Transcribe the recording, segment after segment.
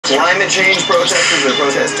Climate change protesters are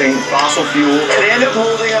protesting fossil fuel. They end up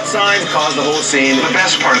holding up signs, cause the whole scene. The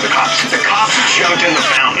best part of the cops jumped in the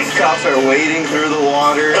fountain. Cops are wading through the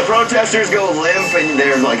water. The protesters go limp and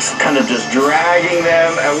they're like kind of just dragging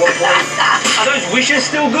them. At one point, are those wishes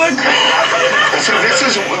still good? So this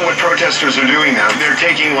is what protesters are doing now. They're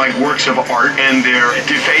taking like works of art and they're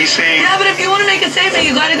defacing. Yeah, but if you want to make a statement,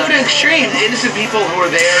 you gotta go to extremes. Innocent people who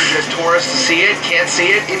are there, just tourists to see it, can't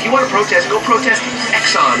see it. If you want to protest, go protest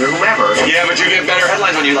Exxon or whomever. Yeah, but you get better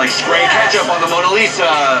headlines when you like spray ketchup on the Mona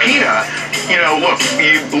Lisa. PETA, you know, look,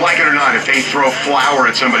 you like it or not, if they throw flour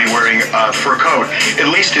at somebody wearing a fur coat, at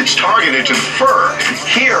least it's targeted to the fur.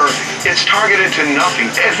 Here, it's targeted to nothing.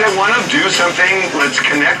 If they want to do something that's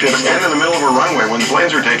connected, stand in the middle of a runway when the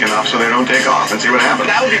planes are taking off so they don't take off and see what happens.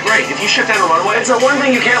 That would be great. If you shut down a runway, it's the one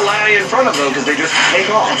thing you can't lie in front of, though, because they just take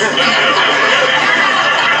off.